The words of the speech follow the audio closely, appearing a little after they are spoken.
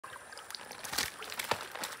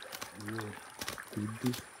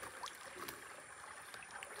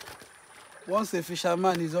Once a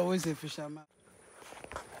fisherman is always a fisherman.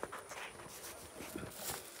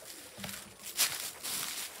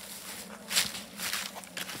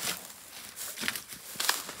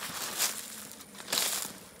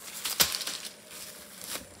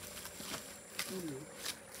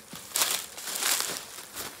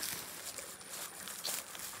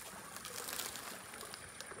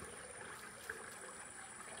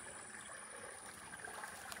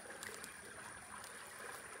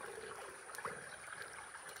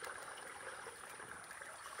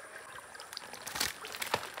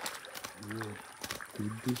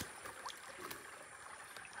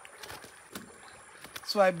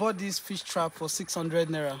 So I bought this fish trap for 600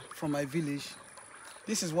 naira from my village.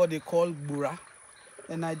 This is what they call bura,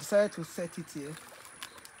 and I decided to set it here.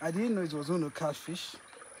 I didn't know it was going to catch fish,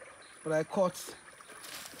 but I caught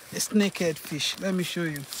a snakehead fish. Let me show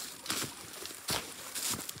you.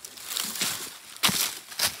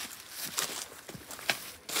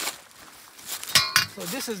 So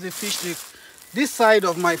this is the fish. This side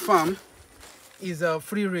of my farm is a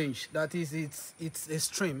free range. That is, it's a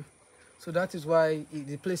stream. So that is why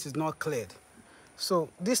the place is not cleared. So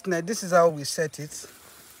this net, this is how we set it.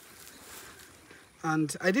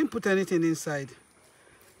 And I didn't put anything inside.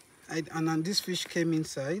 And then this fish came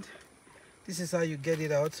inside. This is how you get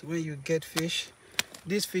it out when you get fish.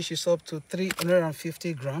 This fish is up to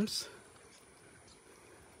 350 grams.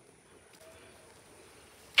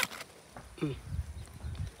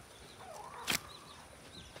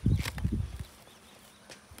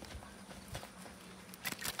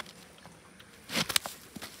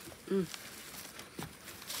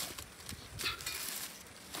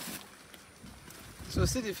 So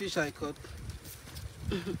see the fish I caught.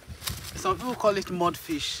 Some people call it mud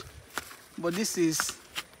fish, but this is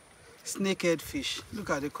snakehead fish. Look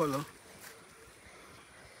at the color.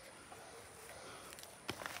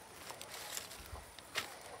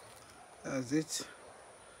 That's it.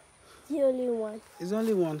 The only one. It's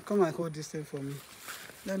only one. Come and hold this thing for me.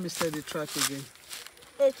 Let me set the trap again.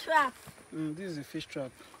 A trap. This is a fish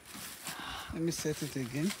trap. Let me set it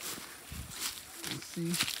again. And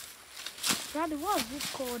see. Daddy, what is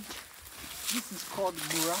it called? This is called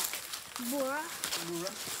bura. Bora.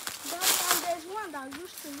 Bura. Daddy, and there's one that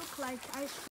used to look like ice cream.